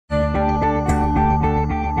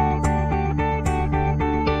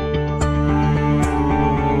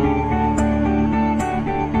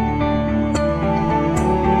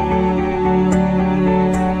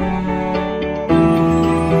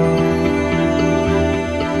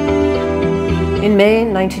In May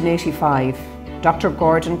 1985, Dr.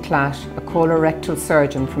 Gordon Klatt, a colorectal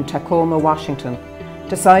surgeon from Tacoma, Washington,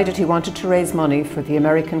 decided he wanted to raise money for the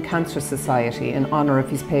American Cancer Society in honour of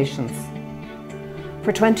his patients.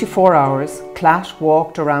 For 24 hours, Klatt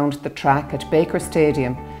walked around the track at Baker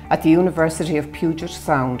Stadium at the University of Puget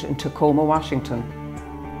Sound in Tacoma, Washington.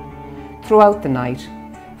 Throughout the night,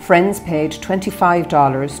 friends paid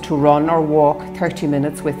 $25 to run or walk 30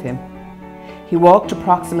 minutes with him. He walked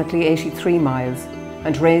approximately 83 miles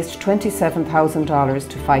and raised $27,000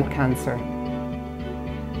 to fight cancer.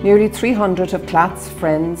 Nearly 300 of Klatt's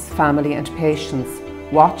friends, family and patients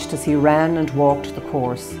watched as he ran and walked the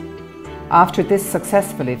course. After this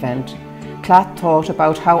successful event, Klatt thought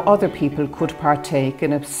about how other people could partake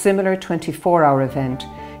in a similar 24-hour event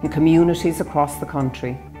in communities across the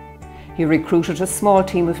country. He recruited a small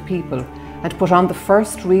team of people and put on the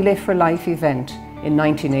first Relay for Life event in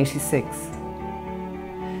 1986.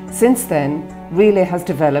 Since then, Relay has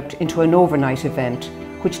developed into an overnight event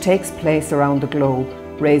which takes place around the globe,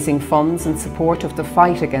 raising funds in support of the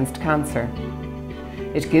fight against cancer.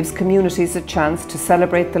 It gives communities a chance to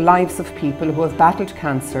celebrate the lives of people who have battled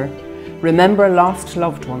cancer, remember lost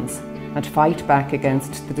loved ones, and fight back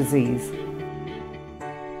against the disease.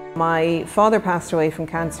 My father passed away from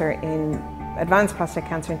cancer advanced prostate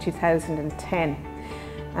cancer in 2010.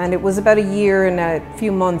 And it was about a year and a few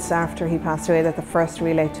months after he passed away that the first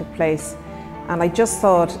relay took place. And I just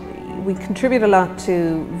thought, we contribute a lot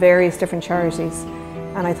to various different charities.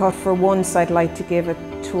 And I thought for once I'd like to give it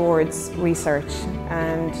towards research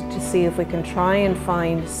and to see if we can try and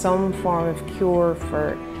find some form of cure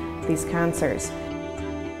for these cancers.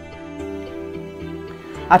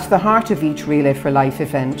 At the heart of each Relay for Life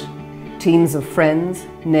event, teams of friends,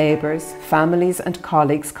 neighbours, families and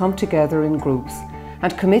colleagues come together in groups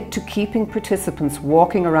and commit to keeping participants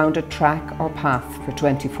walking around a track or path for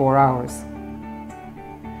 24 hours.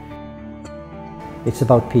 It's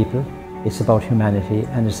about people, it's about humanity,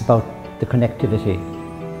 and it's about the connectivity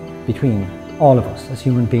between all of us as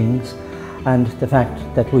human beings, and the fact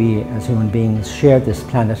that we as human beings share this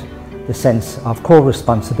planet, the sense of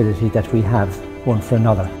co-responsibility that we have one for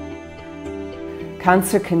another.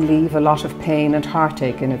 Cancer can leave a lot of pain and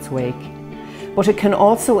heartache in its wake, but it can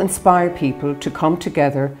also inspire people to come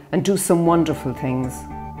together and do some wonderful things.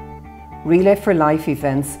 Relay for Life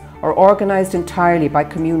events are organised entirely by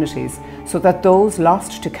communities so that those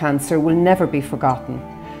lost to cancer will never be forgotten.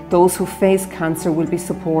 Those who face cancer will be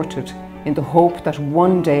supported in the hope that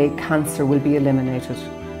one day cancer will be eliminated.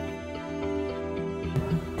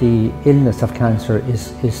 The illness of cancer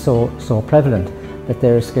is so prevalent that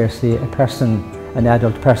there is scarcely an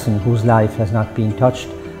adult person whose life has not been touched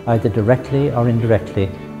either directly or indirectly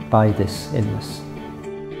by this illness.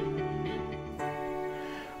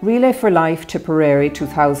 Relay for Life Tipperary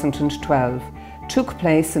 2012 took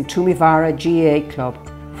place in Toomevara GAA Club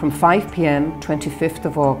from 5 p.m. 25th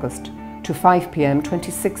of August to 5 p.m.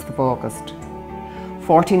 26th of August.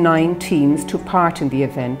 49 teams took part in the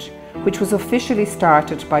event, which was officially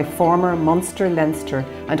started by former Munster, Leinster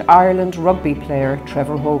and Ireland rugby player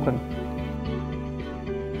Trevor Hogan.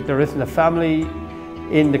 There isn't a family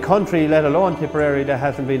in the country, let alone Tipperary, that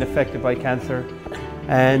hasn't been affected by cancer.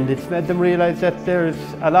 And it's made them realise that there's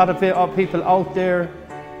a lot of people out there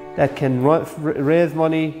that can raise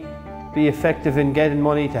money, be effective in getting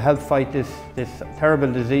money to help fight this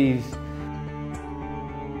terrible disease.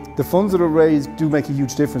 The funds that are raised do make a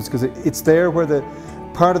huge difference because it's there where the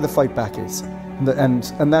part of the fight back is.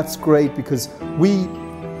 And that's great because we,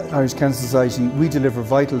 Irish Cancer Society, we deliver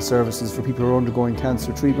vital services for people who are undergoing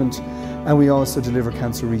cancer treatment, and we also deliver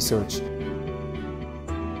cancer research.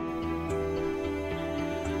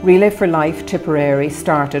 Relay for Life Tipperary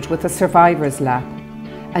started with a survivors' lap,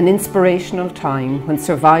 an inspirational time when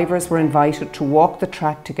survivors were invited to walk the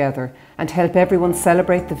track together and help everyone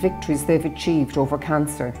celebrate the victories they've achieved over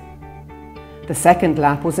cancer. The second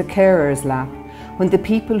lap was a carers' lap, when the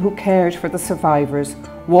people who cared for the survivors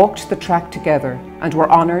walked the track together and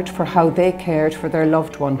were honoured for how they cared for their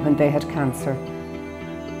loved one when they had cancer.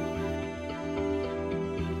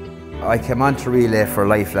 I came on to Relay for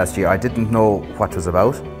Life last year. I didn't know what it was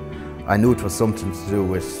about. I knew it was something to do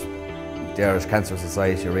with the Irish Cancer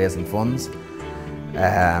Society raising funds.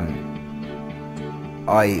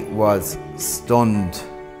 I was stunned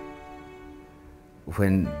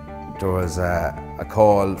when there was a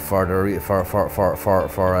call for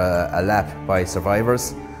a lap by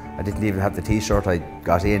survivors. I didn't even have the t-shirt. I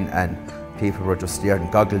got in and people were just staring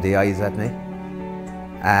goggledy eyes at me,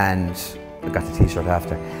 and I got the t-shirt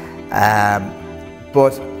after.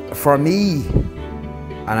 But for me,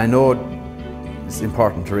 and I know it's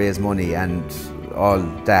important to raise money and all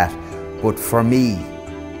that, But for me,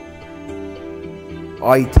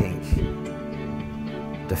 I think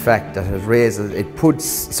the fact that it puts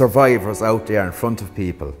survivors out there in front of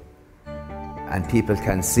people, and people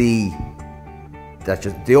can see that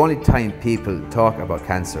the only time people talk about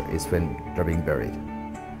cancer is when they're being buried.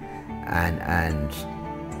 And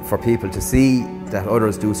for people to see that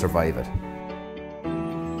others do survive it.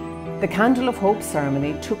 The Candle of Hope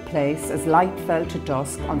ceremony took place as light fell to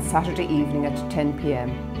dusk on Saturday evening at 10 p.m.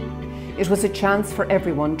 It was a chance for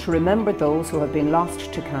everyone to remember those who have been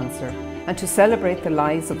lost to cancer and to celebrate the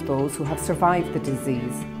lives of those who have survived the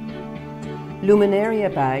disease.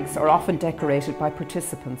 Luminaria bags are often decorated by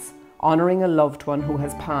participants, honouring a loved one who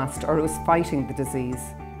has passed or who is fighting the disease.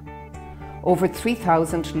 Over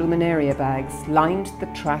 3,000 luminaria bags lined the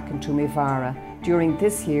track in Toomevara during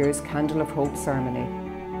this year's Candle of Hope ceremony.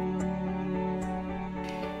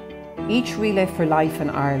 Each Relay for Life in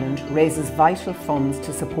Ireland raises vital funds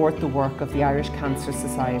to support the work of the Irish Cancer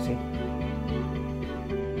Society.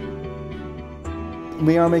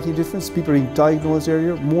 We are making a difference. People are being diagnosed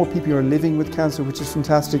earlier, more people are living with cancer, which is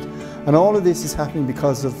fantastic. And all of this is happening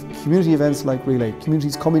because of community events like Relay,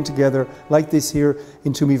 communities coming together like this here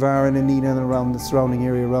in Toomevara and in Nina and around the surrounding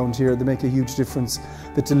area around here. They make a huge difference,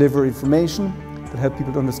 that deliver information, that help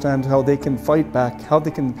people to understand how they can fight back, how they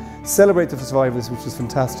can celebrate the survivors, which is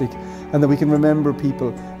fantastic, and that we can remember people.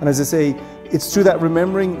 And as I say, it's through that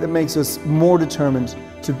remembering that makes us more determined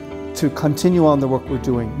to continue on the work we're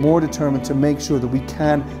doing, more determined to make sure that we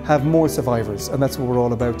can have more survivors, and that's what we're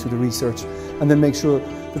all about through the research, and then make sure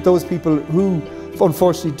that those people who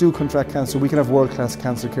unfortunately do contract cancer, we can have world-class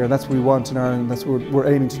cancer care. That's what we want in Ireland, that's what we're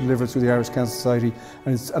aiming to deliver through the Irish Cancer Society.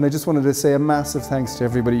 And I just wanted to say a massive thanks to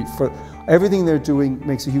everybody for everything they're doing.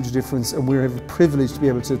 Makes a huge difference, and we're privileged to be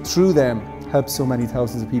able to, through them, help so many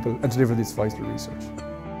thousands of people and deliver this vital research.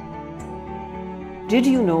 Did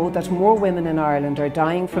you know that more women in Ireland are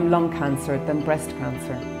dying from lung cancer than breast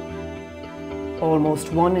cancer?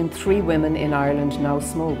 Almost 1 in 3 women in Ireland now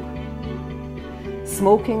smoke.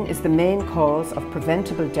 Smoking is the main cause of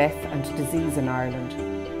preventable death and disease in Ireland.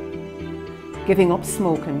 Giving up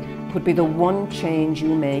smoking could be the one change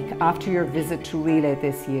you make after your visit to Relay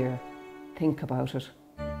this year. Think about it.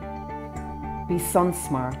 Be sun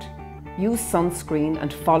smart. Use sunscreen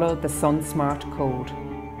and follow the Sun Smart code.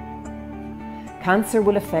 Cancer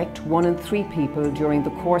will affect 1 in 3 people during the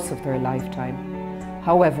course of their lifetime.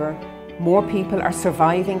 However, more people are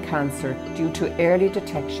surviving cancer due to early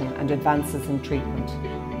detection and advances in treatment.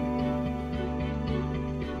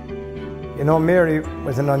 You know, Mary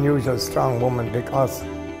was an unusual strong woman because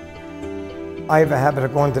I have a habit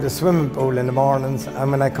of going to the swimming pool in the mornings, and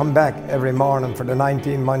when I come back every morning for the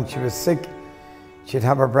 19 months she was sick, she'd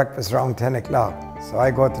have her breakfast around 10 o'clock. So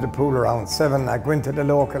I go to the pool around 7, I go into the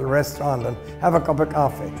local restaurant and have a cup of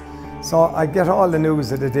coffee. So I get all the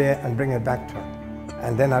news of the day and bring it back to her.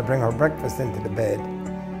 And then I bring her breakfast into the bed.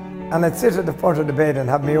 And I'd sit at the foot of the bed and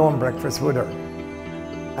have my own breakfast with her.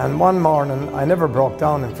 And one morning, I never broke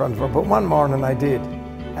down in front of her, but one morning I did.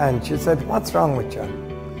 And she said, "What's wrong with you?"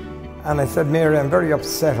 And I said, "Mary, I'm very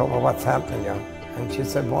upset over what's happening here." And she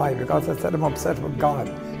said, "Why?" Because I said, "I'm upset with God,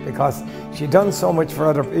 because she'd done so much for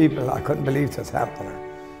other people, I couldn't believe it was happening to her."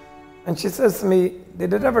 And she says to me,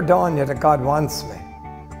 "Did it ever dawn on you that God wants me?"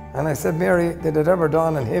 And I said, "Mary, did it ever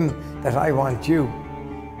dawn on him that I want you?"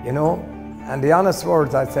 You know? And the honest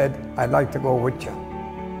words, I said, "I'd like to go with you."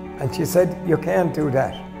 And she said, "You can't do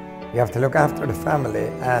that. You have to look after the family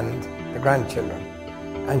and the grandchildren."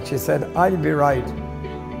 And she said, "I'll be right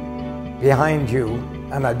behind you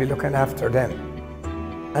and I'll be looking after them."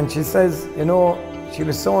 And she says, you know, she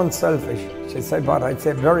was so unselfish. She said, but I'd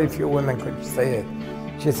say very few women could say it.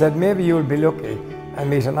 She said, maybe you'll be lucky and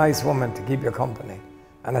meet a nice woman to keep you company.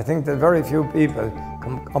 And I think that very few people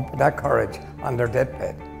come up with that courage on their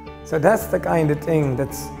deathbed. So that's the kind of thing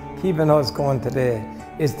that's keeping us going today,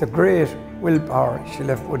 is the great willpower she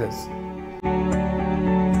left with us.